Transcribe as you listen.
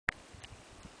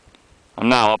I'm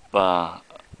now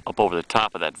up over the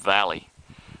top of that valley.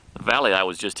 The valley I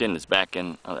was just in is back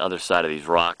in on the other side of these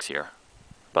rocks here,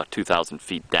 about 2,000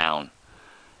 feet down.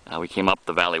 We came up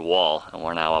the valley wall and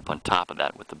we're now up on top of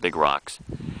that with the big rocks.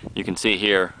 You can see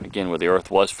here, again, where the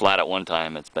earth was flat at one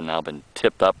time, it's now been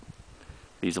tipped up.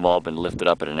 These have all been lifted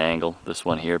up at an angle. This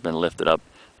one here has been lifted up.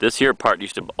 This here part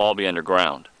used to all be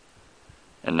underground,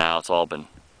 and now it's all been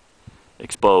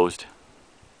exposed.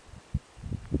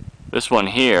 This one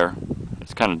here,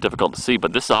 it's kind of difficult to see,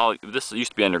 but this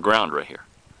used to be underground right here.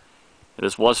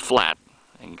 This was flat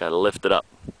and got lifted up.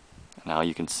 Now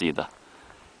you can see the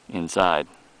inside.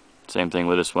 Same thing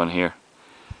with this one here.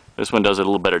 This one does a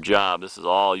little better job. This is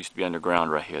all used to be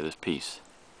underground right here, this piece.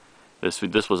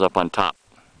 This was up on top.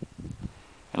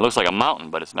 It looks like a mountain,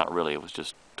 but it's not really. It was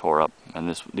just tore up.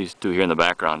 And these two here in the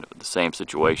background, the same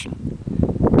situation,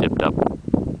 tipped up.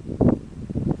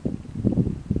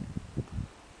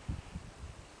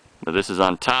 But this is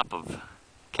on top of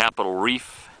Capitol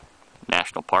Reef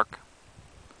National Park.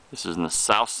 This is in the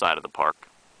south side of the park,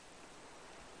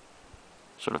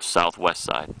 sort of southwest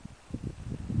side.